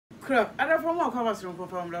crap. I don't know how much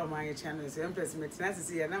from my channel. So I'm pressing it. Nice to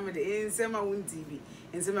see you. I'm in Sema Win TV.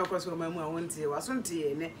 In Sema Cross from my one tea. Was on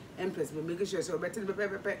tea. Empress, making sure so better the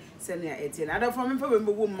pepper. Send you 18. I don't form for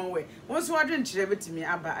woman way. Once you didn't share it to me,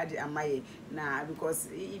 Abba Adi Amaye. Nah, because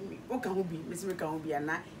what can be, Miss Mika be a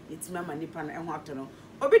na, it's Mamma Nipan and what to know.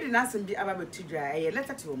 Obi did not be about to dry a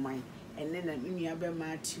letter to your mind. And then you have been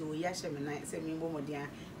my 2 years and I send me one more dear.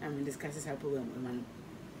 I'm in discussions happy woman.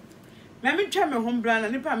 Mammy try my home brand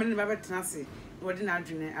and if I'm in the Tennessee, what did not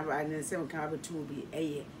dream about and same kind of 2 be a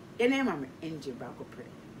year. And I'm an angel back of prayer,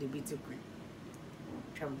 the beat of cream.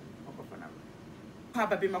 Trouble of another.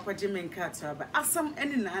 Papa be my Jimmy and cat, but as some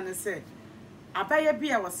any nana said, I buy a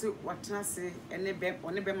beer was what Tennessee and a bed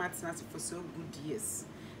on a bed Martinassi for so good years.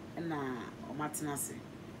 And now, or Martinassi.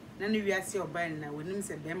 None of you are still buying now when him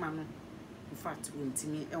said, Bemano, in fact, won't to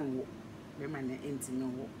me and walk. Beman ain't no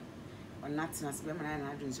walk. Or not as Beman and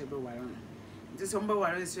I don't say, but why on it is somebody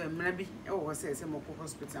who is maybe or says a more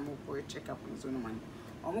hospital for a check up on his own man.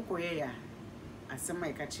 Or Mokoya, as some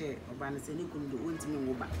might catch or Banner said, you couldn't do one to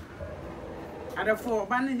me over. Other four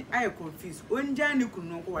Banner, I am confused. One Jan, you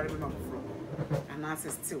couldn't know what I'm from. And I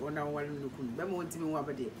said, still, one hour, you couldn't. Beman won't me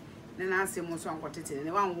over there. Then I say, most one got it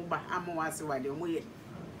and one over. I'm more so why they way.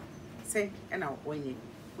 Say, and I'll win you.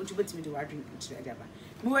 Won't you bet me to drink each other?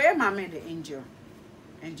 Where my man the angel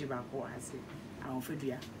back what I say. I won't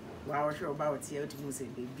forget. Well, I was sure about here to move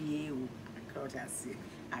it, baby. I caught us.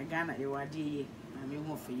 I gonna you are dear. I mean,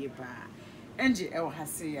 more for you, pa. Angel, I will have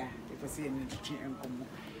say, if I see any and come.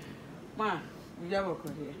 Ma, we have a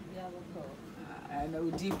call here. I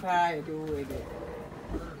know deeper, I do with it.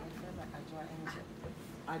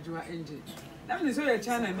 Adwoa Angel. That is where your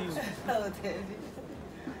channel news.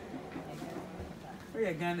 We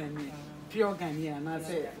are Ghana, pure Ghana, and I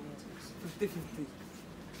say 50-50.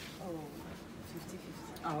 Oh,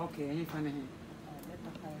 50-50. Oh, okay, any funny.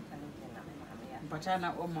 But I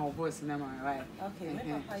know all my voice now, right? Okay, my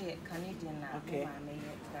papa is Canadian now. Okay.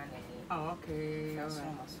 Oh, okay.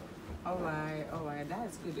 All right,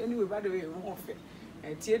 that's good. Anyway, by the way, I'm off it.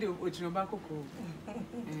 I tell you what you know about Coco.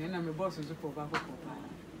 And I'm a boss of Coco.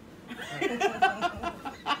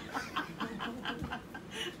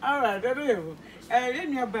 All right, I do.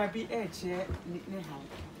 Then your baby edge here,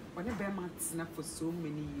 when a bear months now for so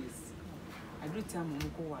many years. I do tell my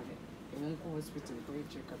uncle what it, and uncle hospital for a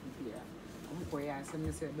check up here. Uncle, I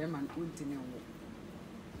send say, Bearman won't know.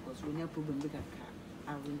 Because we have problem with that car.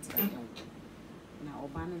 I won't know. Now,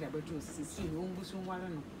 Obana, the bedroom, see, you won't bush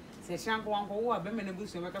one. Say, Shanko, uncle, what Bearman and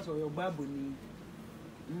Bush, because of your babu.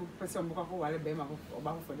 Person who are Bearman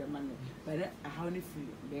about for the money. But how do you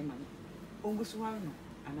feel, Bearman? Almost one,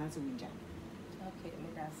 and answer with Okay,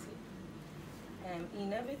 that's it.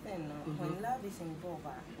 In everything, when love is involved,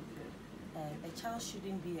 a child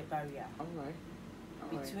shouldn't be a barrier. All right.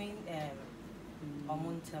 Between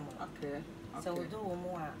okay. So although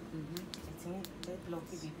more, it's me deadlock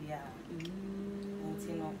this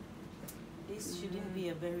shouldn't be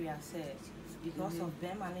a barrier, said because of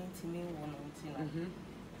them and intimate one,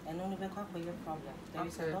 and only because of your problem. There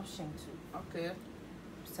is adoption too. Okay.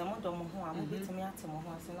 Some of them who are moving to me at some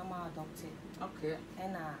house and I'm adopted. Okay.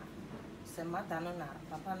 And some madana,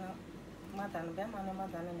 papa, madam, Beman, and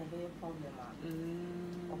madam, and a very problem.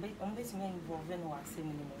 Always me involved in what same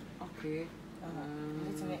anymore. Okay.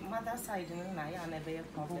 Mother side and I are never a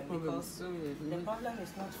problem because the problem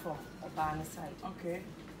is not from a barn side. Okay.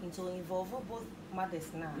 Into involve both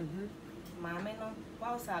mothers now. Mamma,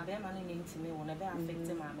 whilst I bear money into me, will never affect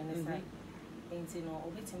mamma side. Ain't you know,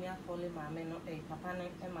 obey to me, I call him mamma, a papa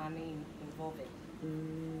and mammy involved.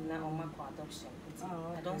 Now, on my adoption.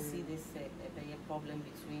 I don't see this a problem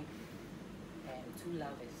between two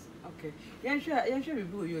lovers. Okay. Yeah, sure, we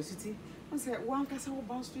go your city. I said, one can say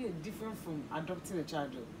about to different from adopting a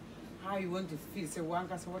child. How you want to feel? Say, one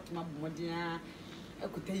can say what my body. I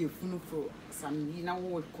could tell you for some, you know,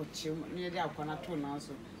 what coach you near the Alconato now.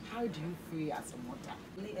 So, how do you feel as a mother?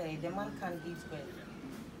 The man can't give birth.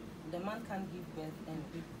 The man can't give birth and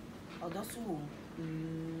although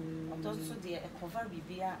the cover be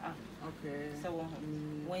okay. So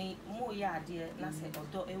when more ya dear,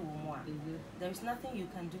 there is nothing you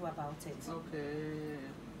can do about it. Okay.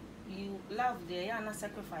 You love the yana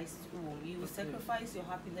sacrifice womb. You will sacrifice your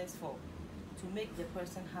happiness to make the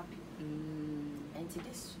person happy. And to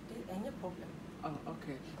this any problem. Oh,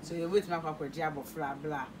 okay. So you're with my papa job of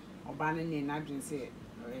blah or banning in Adrian say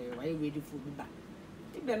why you ready for me back?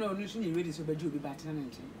 If they're not usually ready, so but you'll be back to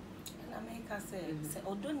and America say,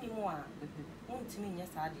 oh, don't you more? Won't mean yes,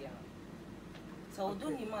 idea. So,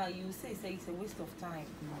 don't you more? You say it's a waste of time.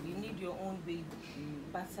 You need your own baby.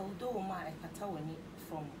 But so, do my Katawani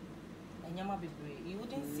from a Yama baby. You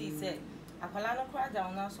wouldn't see, say, akwala cry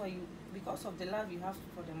down now, so you because of the love you have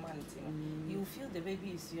for the man, you feel the baby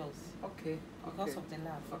is yours. Okay. Because of the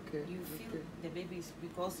love. Okay. You feel the baby is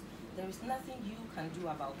because there is nothing you can do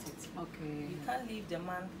about it. Okay. You can't leave the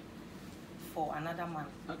man for another man.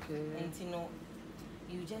 Okay. And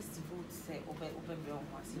you just vote say over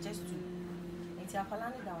just to and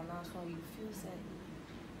akwala down now, so you feel say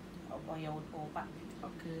or your back.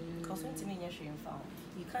 Okay. Because when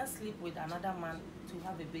you can't sleep with another man to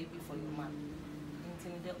have a baby for your man.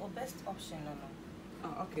 The best option, no.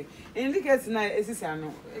 Oh, okay. In the case now,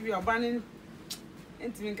 if you are banning,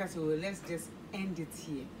 let's just end it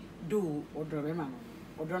here. Do or man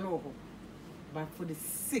or don't know. But for the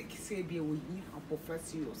sick, say be we have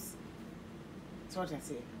professors. That's what I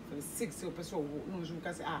say. For the sick, so person no you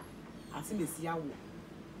can say I see this yawo.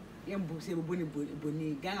 Yambu say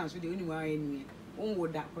boni Ghana so the only one anyway. On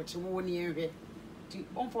would that what you want near here.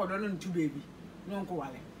 On for don't two baby. No go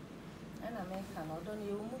wale. And American, I don't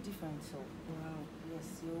know, different. So,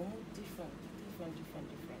 yes, you're different.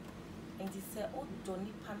 And it's a old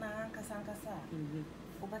Donny Pana Casancasa.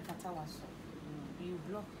 Over Catawaso. You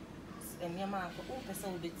block and Yama for all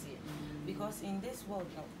person with it. Because in this world,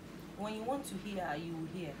 when you want to hear, you will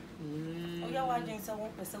hear. Oh, you're watching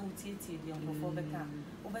someone person with it, the uncle for Becca.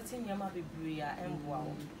 Overtin Yama be Bria and wow.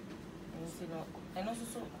 And also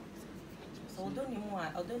so don't you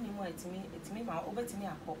more, it's me, my over to me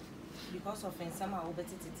a cop. Because of some are over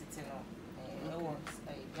no,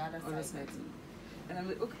 gather side. And I'm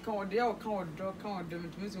okay, come do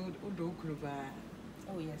it means do Kruba.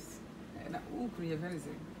 Oh, yes. And who create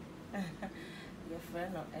anything? Your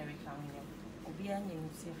friend or Erica, will be a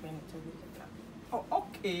friend to oh,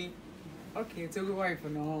 okay. Okay, to go wife for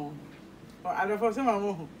no. Or I don't for some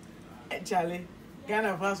more. Charlie,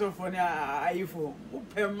 Ghana Faso for I for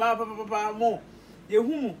Papa more. You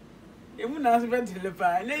whom? You wouldn't ask me to the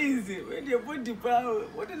lazy when you put the power.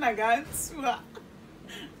 What did I get?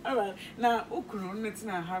 All right, now, Ukru, it's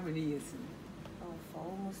not how many years? Oh, for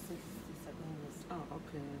almost 67 years. Oh,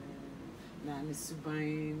 okay. Now, Miss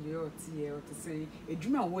Subine, your tea, or to say, a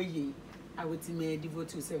dream away. I would see devote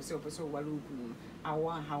to self so Waluku. I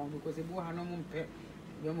want how because the boy had no more pet.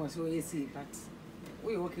 You must always see, but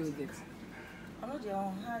we're okay with it. I'm not your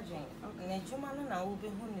own hygiene. Nejumano na will be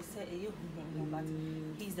whom you say a but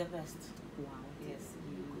he's the best. Wow. Yes.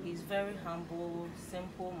 He's very humble,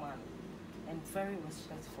 simple man, and very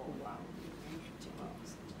respectful. Wow.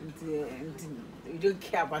 You don't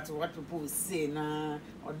care about what people say now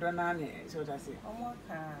or don't know what I say.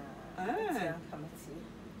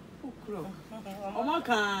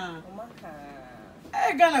 Omaka.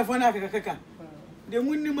 Eh, Ghana for Africa. The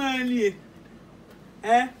winning man,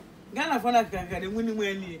 eh? Ghana for Africa, the winning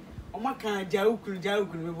man, Omaka,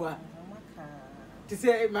 Jaukuru, to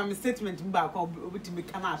say my statement back to me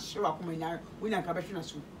come out, show up when I come back to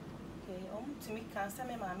us. Okay, to me, can some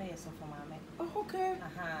mamma, yes, for mamma. Oh, okay.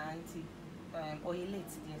 Aha, auntie. Or you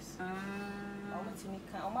late, yes. To me,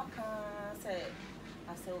 Omaka said.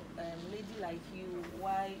 As a lady like you,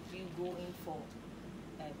 why do you go in for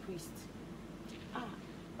a priest?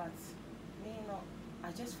 But me,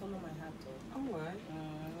 I just follow my heart. Oh, right.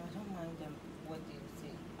 I don't mind them what they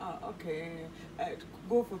say. Oh, okay.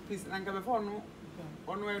 Go for priest. And come before no,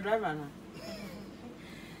 on where driver now.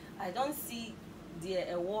 I don't see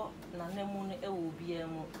the war. Nanemune will be a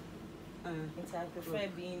more. I prefer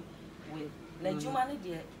being with Najumani,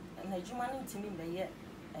 dear. Najumani to me, but yet.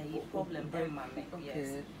 A problem,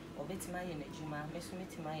 yes. Or bet my in a juma, Miss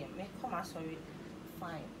Mitty, make come sorry,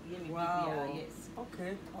 fine. Wow, yes.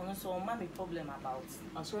 Okay. Also, mammy problem about.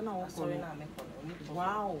 I saw no sorry now, make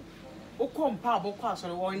wow. O come, Pablo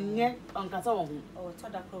Castle, one yet on Castle. Oh,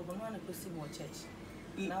 Todako, one to see more church.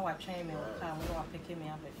 Now I train me or come, no, picking me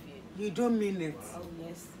up a few. You don't mean it. Oh,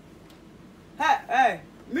 yes. Hey,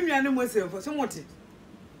 maybe I know myself for somewhat.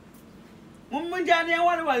 Mummy,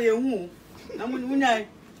 what about you? I'm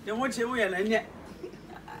then what you will and yet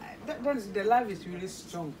that is the life is really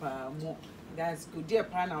strong more guys good dear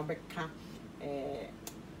plan our back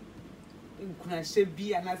in say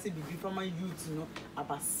be and I say be from my youth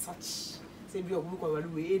about such say be a book or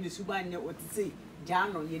way any subanya what to say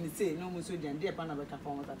Jano you say no more so dear pan back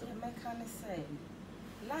from that I say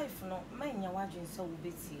life no man your watching so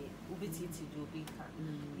ubiti to do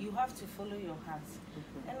you have to follow your heart.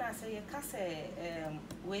 And I say you can say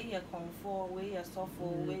where you comfort, where you suffer,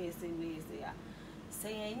 where you say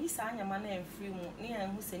say any sign your man and free near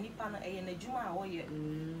who say nipa na juma or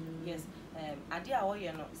yes idea or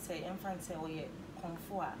you not say infant say or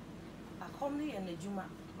comfort. I come near and the juma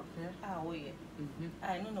Okay.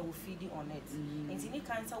 I know no feeding on it. It's any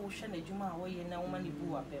cancer will share a juma away and a woman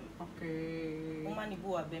boo up them. Okay. Woman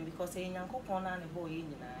boo up them because a young coupon and a boy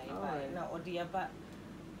in now or dear but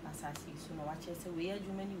as I see, so no watch say we are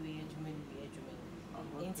Jumani,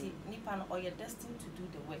 Ain't Nipan or you're destined to do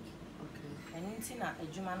the work. Okay. And ain't in a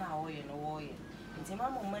Jumana away and a warrior. It's a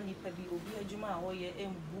mamma money pebby will be a Juma away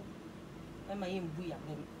and book. Am I in boo up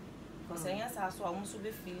them? Because I saw almost be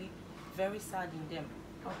feeling very sad in them.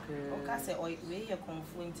 Okay. Okay, say, or we are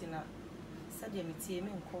confronting a said me team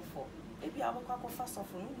in call for. Maybe I will call for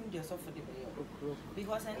suffer, no, you suffer the way.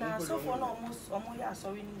 Because I now so for almost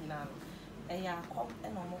sorry now. And ya come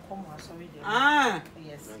and almost come sorry. Ah,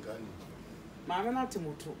 yes. Mamma not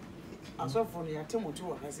Timoto. I saw for the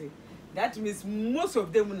Timoto, I say. That means most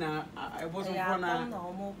of them now I wasn't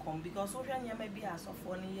more come because over here maybe I saw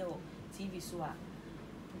for TV so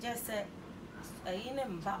just say. In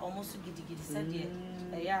a almost giddy said,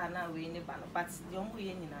 yeah, now we in the banner, but the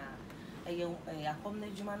only a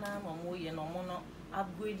common Jumana or more and mono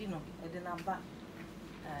upgrading of Edem.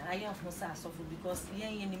 I have no suffer because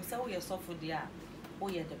yen himself we are suffer there, oh,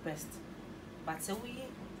 yeah, the best. But so we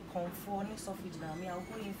conform suffrage now, me, I'll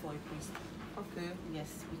go in for a priest. Okay,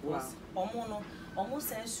 yes, because almost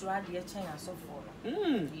says dear chain and so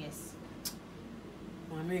forth. Yes.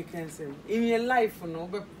 I can say in your life, no,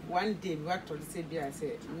 but one day we actually said, I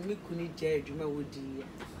said, me couldn't judge you, my would dear.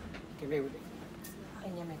 Can I with it?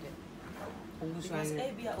 And you made it. Because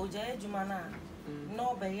Abia Oja Jumana,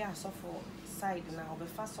 no, by ya suffer side now, but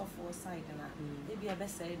fast off for side now. They be a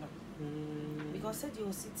best say no. Because said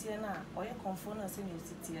you sit here now, or your conformers in your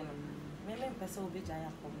city, and maybe person will be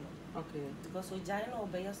giant. Okay, because we giant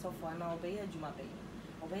obey your software now, obey a Juma bay.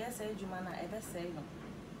 Obey a say Jumana ever say no.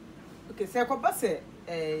 Okay, say ko base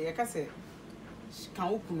yaka say kan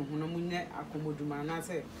okunu ho no munye akomoduma na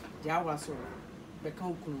say ja waso be kan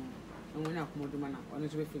okunu no munye akomoduma na ono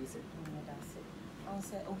to be feel say that's it on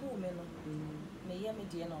say ohu me no me ye me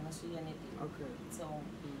die na ono so ye ne di. Okay, so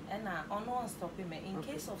and ono stopping me in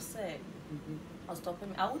case of say or stopping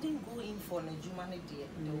me, I wouldn't go in for na juma ne die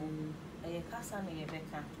though kasa na ye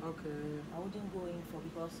beka. Okay, I wouldn't go in for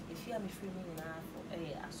because if you are me free me na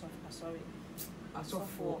for sorry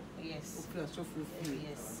for yes. Okay,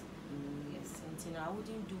 yes. Yes. And I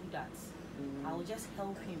wouldn't do that. I would just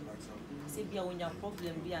help him. Say, be when your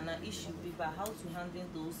problem be an issue, be by how to handle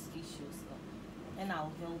those issues. And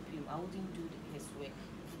I'll help him. I wouldn't do his work.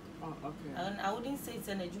 Oh, okay. And I wouldn't say it's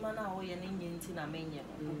an Ejumana or an Indian Tina Mania.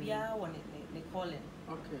 Be our one they calling.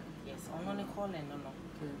 Okay. Yes, or no calling, no.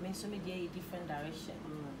 Means to me a different direction.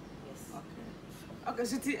 Yes. Okay. Okay,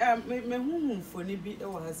 so me home for Nibi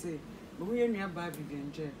or say. We are near Baby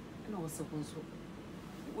and Jen, and I was supposed to.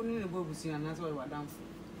 Wouldn't the boy see and that's why we're down for.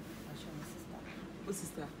 I show my sister. What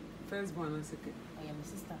sister? First born and second. I am a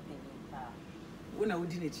sister penny. When I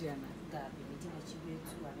would in a chair, we didn't achieve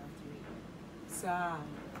 2 and 3. Sir.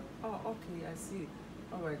 Oh, okay, I see.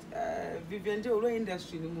 All right. Vivian Joe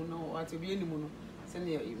industry, no more, what to be any mono. Send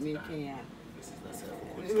you making.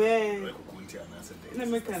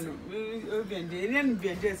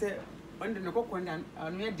 Under the cocoa and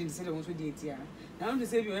I didn't say I was with the ATM. Now to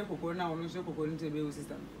save your cocoa now, no so cocoa into the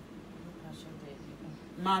system.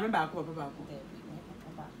 Mamma back or papa.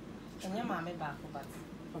 And your mamma back, but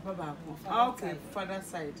papa back. Okay, father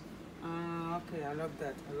side. Okay, I love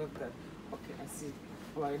that. Okay, I see.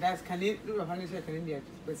 Well, that's can you do a funny Canadian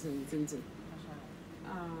person?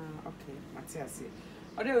 Okay, Matthias.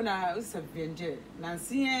 Although now it's a VNJ.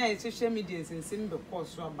 Nancy, social media and send the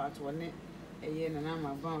course about one. A year and I'm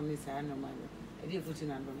about this animal. I did put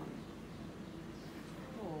in under money.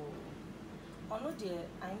 Oh, no, dear,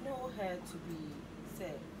 I know her to be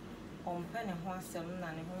said on penny one some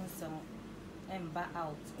and some and back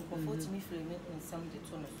out and go to me flaming in some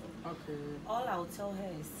detonation. Okay. All I'll tell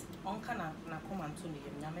her is on can come and to me,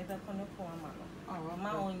 and maybe I can't call a man. Oh,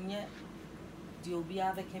 my yet. Do be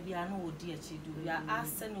other can be an old dear she do. Ya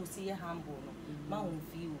ask and you see a humble. My own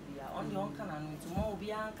view be on your own canon tomorrow be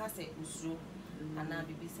a cassette usro and now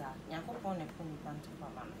be beside Yakopon a pony pant of a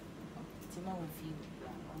man. Tima own view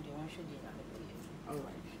on the one should dinner. All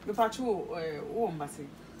right. The patrol, warm bassy.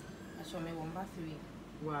 I shall make 1 3.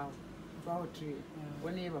 Wow. About 3.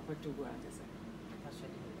 One neighbor put to go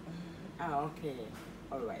and okay.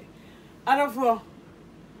 All right. Out of 4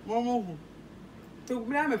 more to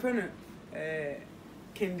blame a penny.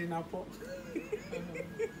 Kedinakpo.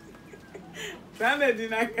 Togbe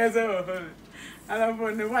Kedinakpo. I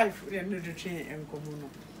love the wife and the train and common.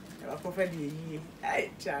 I prefer the ye.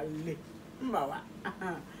 Hey, Charlie. Mawa.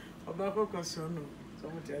 Obako Kosono. So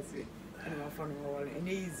much I say. And my phone all and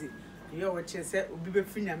easy. You watch yourself will be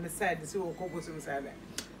free on the side, so we'll go to the side.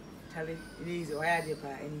 Charlie, it is why I did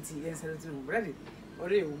and tea and sell it to him. Ready? Or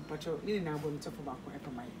you, Pacho, you know, I'm top of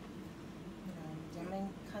my Jamen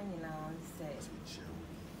kan you now say?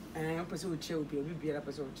 And I pursue chill be a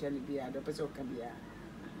episode, Charlie be a episode can be a.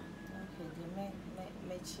 Okay, they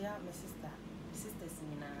may cheer my sisters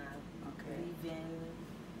in Vivian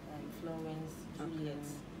and Florence, Juliet,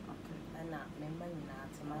 and not member in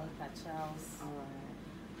Tamika, Charles,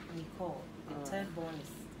 Nicole. The third born is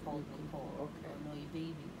called Nicole. Okay, no, your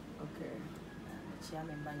baby. Okay,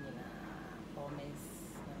 chairman Banina, Gomez,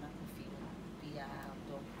 and Akufi, Pia,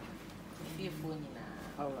 Dog, Fearful.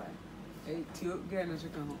 All right. Hey, Tio, get a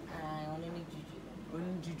chicken home. I only need Juju.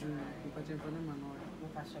 Only Juju, but you're going to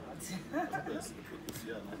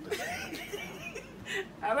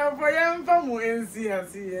I don't for young family and see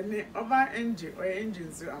any of our engine or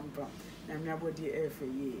engines to ampa. And my body air for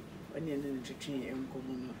ye, when you're in the tree and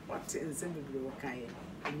common. What in simple kind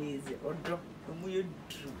and easy or drop from you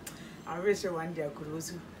true. I wish one day I could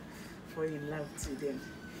also fall in love to them.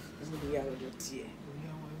 We are the tear.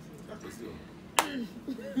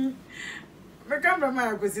 The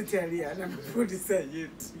cameraman was Italian and I'm going to say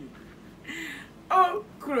it. Oh,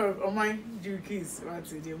 cool, oh my Jukis,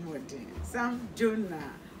 what's the morning? Sam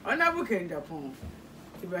Jonah, on a book end upon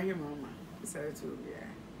Ibrahim, Mama, said to me.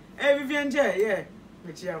 Eh, Vivian J, yeah,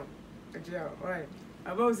 but you, why?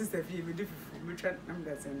 About Sister Phoebe, we tried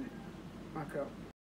numbers and mackerel.